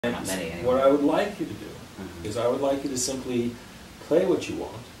Not many, anyway. What I would like you to do is I would like you to simply play what you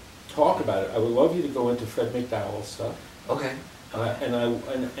want, talk about it. I would love you to go into Fred McDowell stuff. Okay.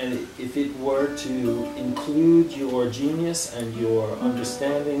 And if it were to include your genius and your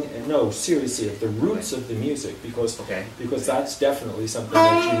understanding, and no, seriously, of the roots of the music, because that's definitely something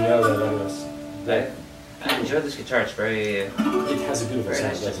that you know that others. I enjoy this guitar. It's very. It has a beautiful very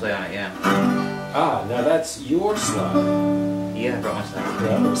sound. nice to play on it. Yeah. Ah, now that's your slide. Yeah, I brought my slide.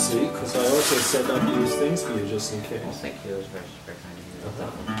 Yeah, see, because I also set up these things for you just in case. Well, thank you. It was very, very kind of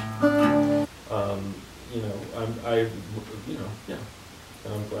you. You know, yeah,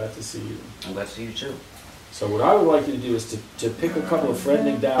 and I'm glad to see you. I'm glad to see you too. So what I would like you to do is to pick a couple of Fred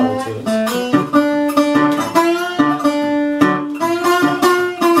McDowell tunes.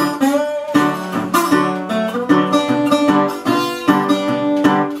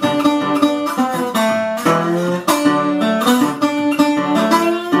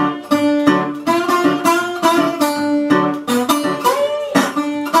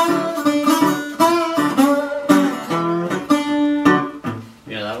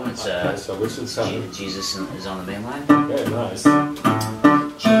 So which is something? Jesus is on the main line. Okay, nice.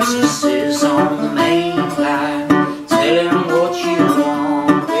 Jesus is on the main line. Tell him what you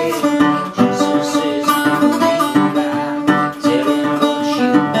want, baby. Jesus is on the main line. Tell him what you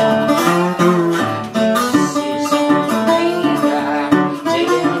want.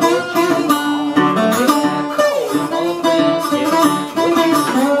 Jesus is on the main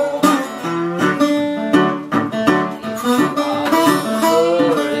line.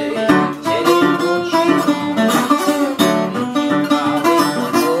 Tell him what you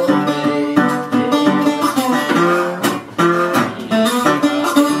want.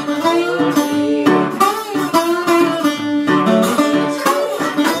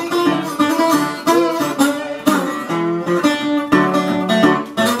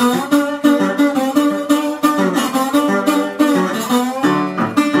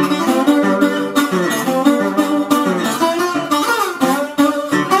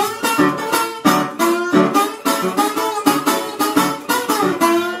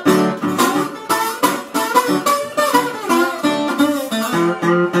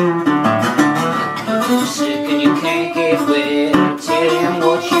 call him up and tell him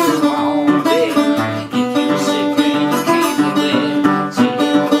what you want. If you are in a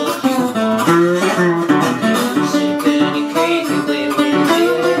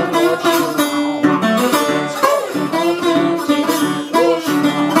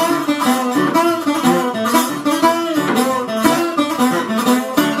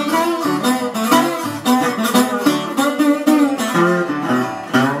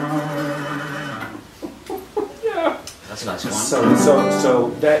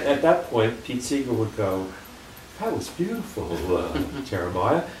So that at that point, Pete Seeger would go, "That was beautiful,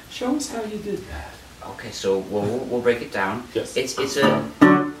 Jeremiah. Show us how you did that." Okay, so we'll break it down. Yes. It's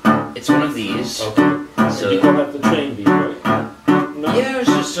one of these. Okay. So you call that the train beat, right? No. Yeah, it's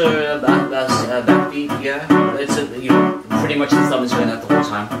just a backbeat. Yeah, it's pretty much the thumb is going that the whole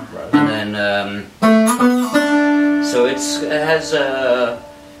time. Right. And then so it has the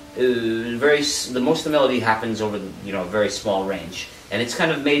most of the melody happens over the very small range, and it's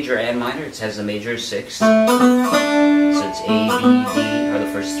kind of major and minor. It has a major sixth, so it's A, B, D are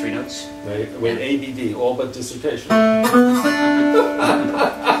the first three notes. Right. With A, B, D, all but dissertation.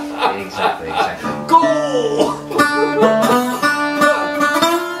 Exactly. Goal.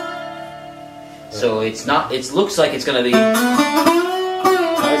 So it's not. It looks like it's going to be.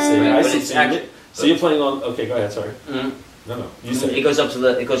 I see. Right, I but see. it's actually, so you're playing on. Okay, go ahead. Sorry. No. You say it goes up to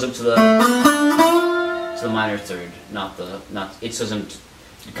the minor third, not. It doesn't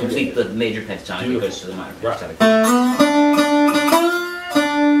complete the major pentatonic. Beautiful. It goes to the minor pentatonic.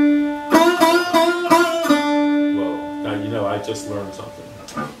 Whoa! Now I just learned something.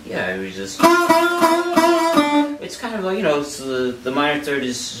 Yeah, it was just. It's kind of like it's the minor third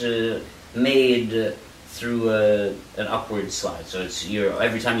is made through an upward slide. So it's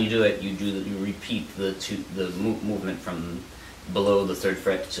every time you do it, you repeat the movement from below the third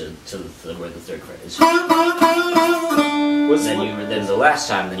fret to where the third fret is. Then the last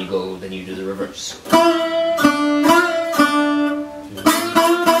time, then you do the reverse.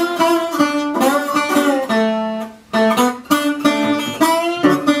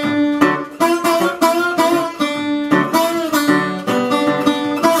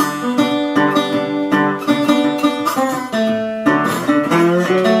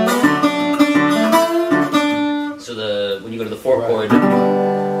 When you go to the 4 chord,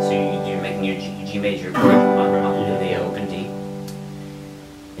 so you're making your G major chord on the open D,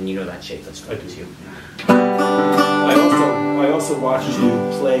 and you know that shape. That's what I do. I also watched you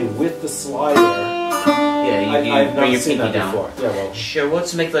play with the slider. Yeah, you I've bring not your seen pinky that down. before. Yeah, well. Sure, well,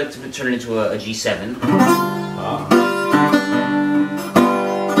 let's make like to turn it into a G7.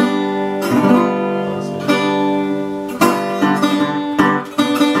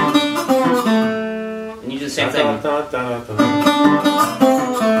 And you do the same thing. And that,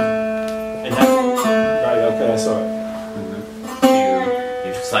 right, okay, I saw it.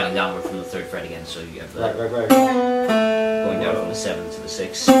 You're sliding downward from the 3rd fret again, so you have that. Right. Going down from the 7th to the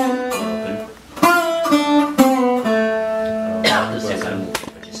 6th. Open. The same kind of move,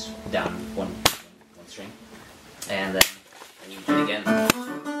 but just down one string. And then you do it again.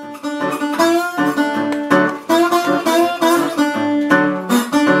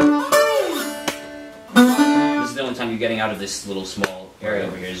 This is the only time you're getting out of this little small area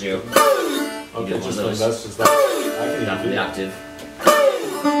over here. Zero. Okay, just like that's just that. Down from the octave.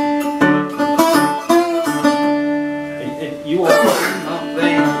 And you all.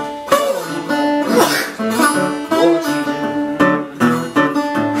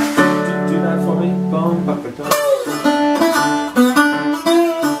 Do that for me. Boom, ba, ba, da.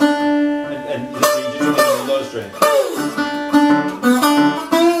 And you just do it on the low string.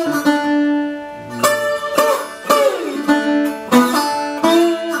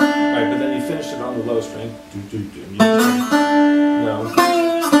 Alright, but then you finish it on the low string. No.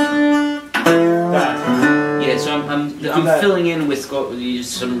 That. Yeah, so I'm filling in with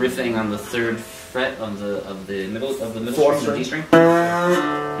some riffing on the 3rd fret of the middle Fourth string, the D string. string.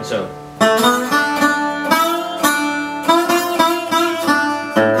 And so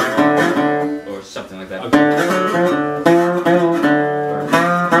or something like that. Okay.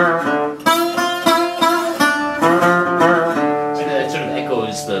 It sort of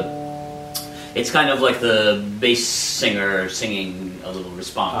echoes it's kind of like the bass singer singing a little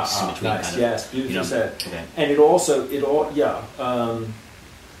response in between. Nice, kind of, yes, beautifully said. Okay. And it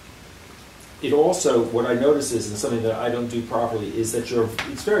also, what I notice is, and something that I don't do properly, is that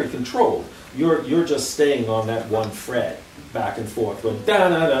it's very controlled. You're just staying on that one fret back and forth. But da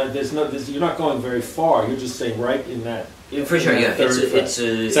da da. You're not going very far. You're just staying right in that. For sure, yeah. It's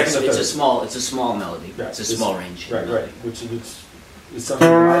a small melody. Right. It's a small range. Right. Which is something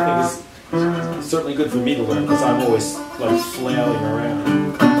that I think is certainly good for me to learn, because I'm always like flailing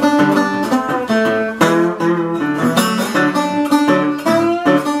around.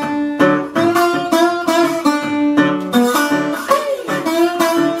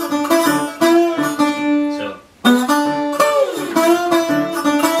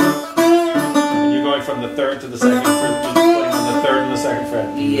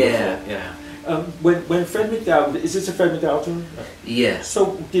 When Fred McDowell, is this a Fred McDowell tune? Yeah.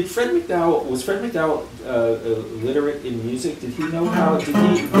 So was Fred McDowell literate in music? Did he know how?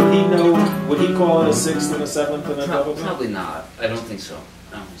 Would he call it a 6th and a 7th and a double? Probably not. I don't think so.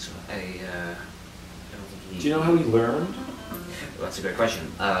 I don't think he... Do you know how he learned? Well, that's a great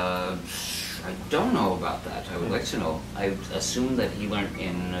question. I don't know about that. I would like to know. I assume that he learned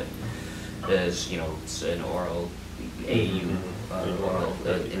in, as you know, it's an oral AU.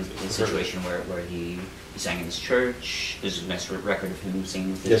 In a situation where he sang in his church. There's a nice record of him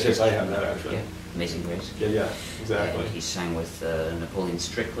singing with his church. Yes, I have that actually. Yeah, Amazing Grace. Yeah, exactly. And he sang with Napoleon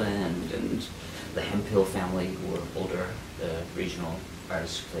Strickland and the Hemphill family, who were older regional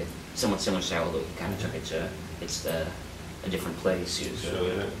artists, played somewhat similar style, although he kind of took it to a different place. He was,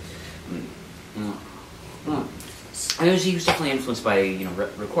 he was definitely influenced by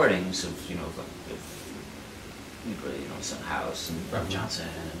recordings of Son House and Robert Johnson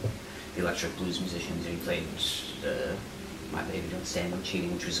and the electric blues musicians. And he played "My Baby Don't Stand No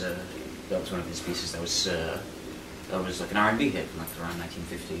Cheating," which was one of his pieces that was like an R&B hit from like around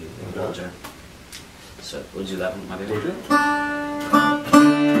 1950 or older. So we'll do that one, "My Baby." Would you?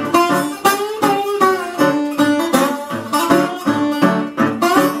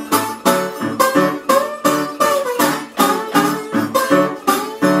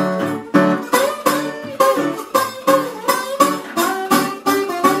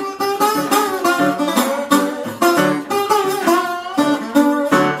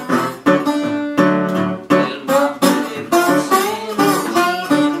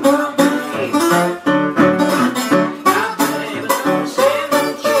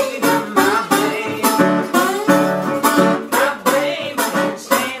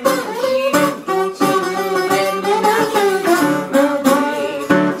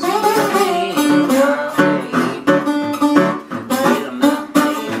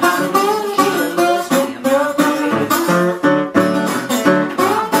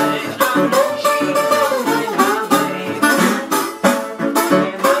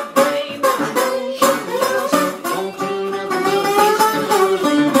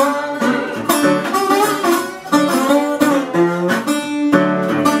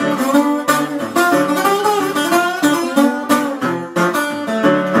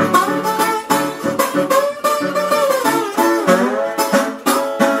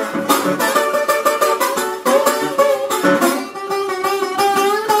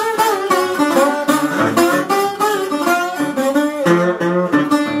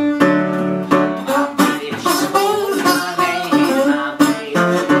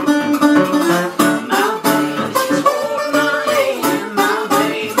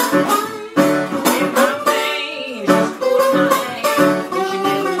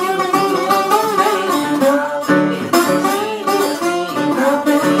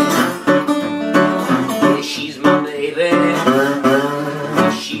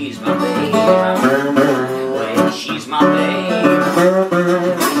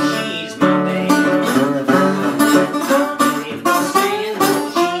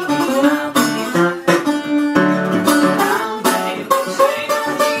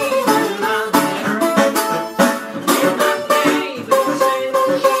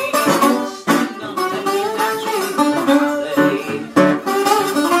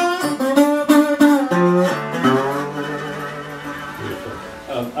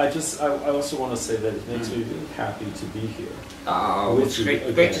 I also want to say that it makes me really happy to be here. Oh, it's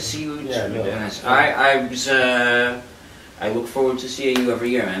great to see you. Yeah, no, I look forward to seeing you every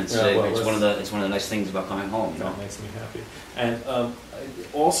year, man. It's one of the nice things about coming home. That makes me happy. And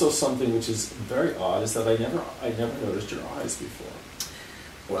also something which is very odd is that I never noticed your eyes before.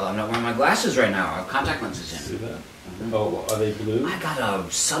 Well, I'm not wearing my glasses right now. I have contact lenses in. See that? Oh, are they blue? I got a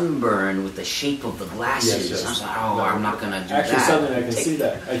sunburn with the shape of the glasses. Yes. I was like, I'm not gonna do that. Actually, suddenly I can see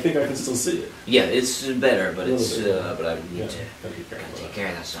that. I think I can still see it. Yeah, it's better, but but I need to take care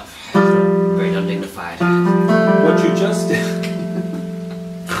of that stuff. Very undignified. What you just did.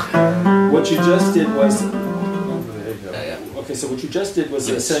 What you just did was. Okay, so what you just did was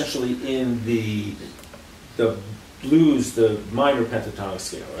essentially in the blues, the minor pentatonic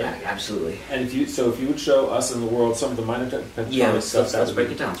scale, right? Yeah, absolutely. And if you would show us in the world some of the minor pentatonic stuff, let's break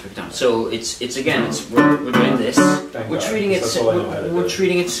it down. So it's we're doing this. We're treating it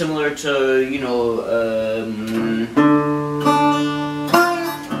similar to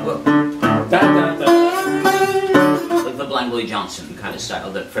like the Blind Willie Johnson kind of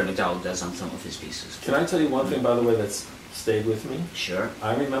style that Fred McDowell does on some of his pieces. Can I tell you one thing, by the way, that's stayed with me? Sure.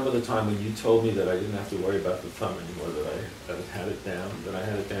 I remember the time when you told me that I didn't have to worry about the thumb anymore, that I had it down.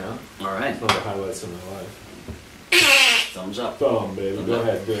 All right. It's one of the highlights of my life. Thumbs up. Thumb, baby. Go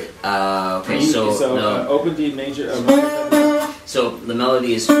ahead, do it. Okay, so open D major. So the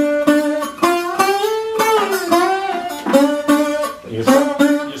melody is. You're starting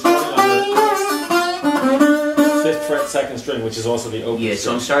on the 5th fret, 2nd string, which is also the open. Yeah, so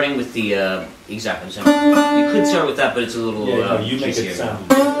string. I'm starting with the exactly. So you could start with that, but it's a little. You make it sound.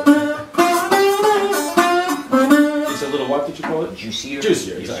 It's a little. What did you call it? Juicier.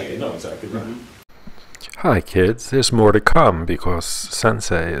 Exactly. No, exactly right. Mm-hmm. Hi kids, there's more to come because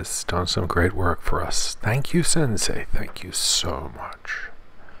Sensei has done some great work for us. Thank you, Sensei. Thank you so much.